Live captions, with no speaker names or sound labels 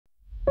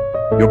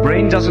Your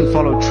brain doesn't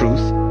follow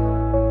truth.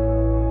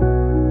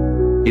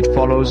 It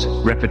follows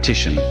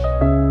repetition.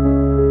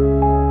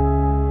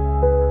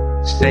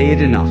 Say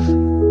it enough,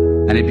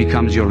 and it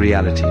becomes your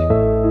reality.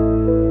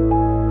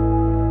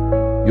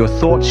 Your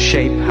thoughts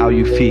shape how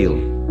you feel.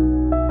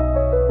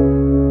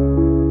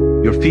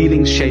 Your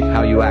feelings shape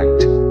how you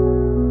act.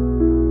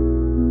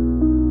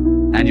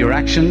 And your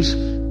actions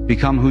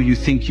become who you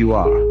think you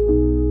are.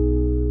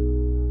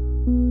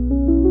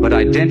 But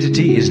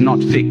identity is not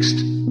fixed.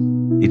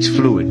 It's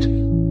fluid.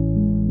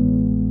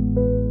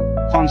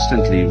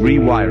 Constantly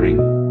rewiring,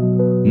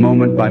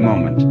 moment by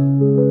moment.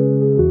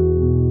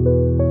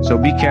 So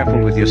be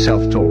careful with your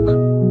self-talk.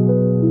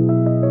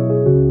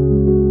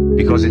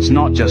 Because it's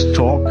not just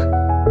talk,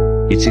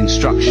 it's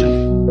instruction.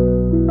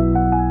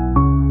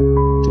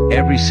 To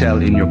every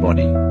cell in your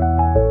body.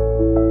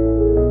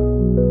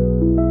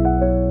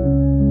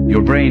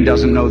 Your brain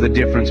doesn't know the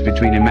difference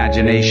between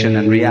imagination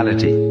and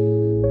reality.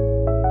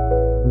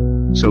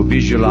 So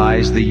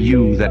visualize the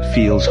you that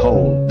feels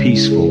whole,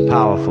 peaceful,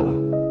 powerful.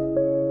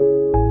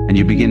 And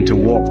you begin to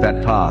walk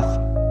that path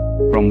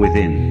from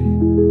within.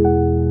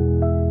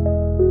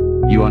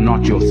 You are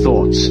not your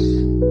thoughts.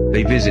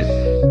 They visit.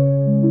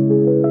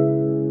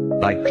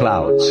 Like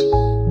clouds.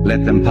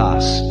 Let them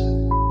pass.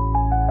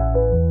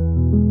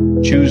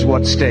 Choose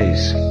what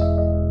stays.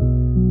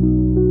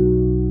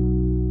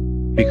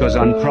 Because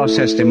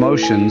unprocessed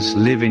emotions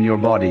live in your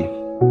body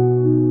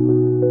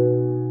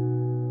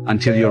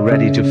until you're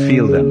ready to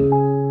feel them.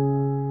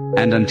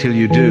 And until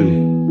you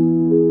do,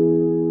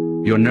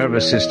 your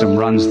nervous system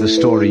runs the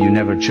story you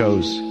never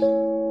chose.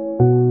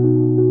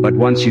 But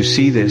once you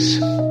see this,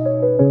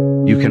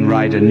 you can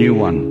write a new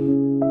one.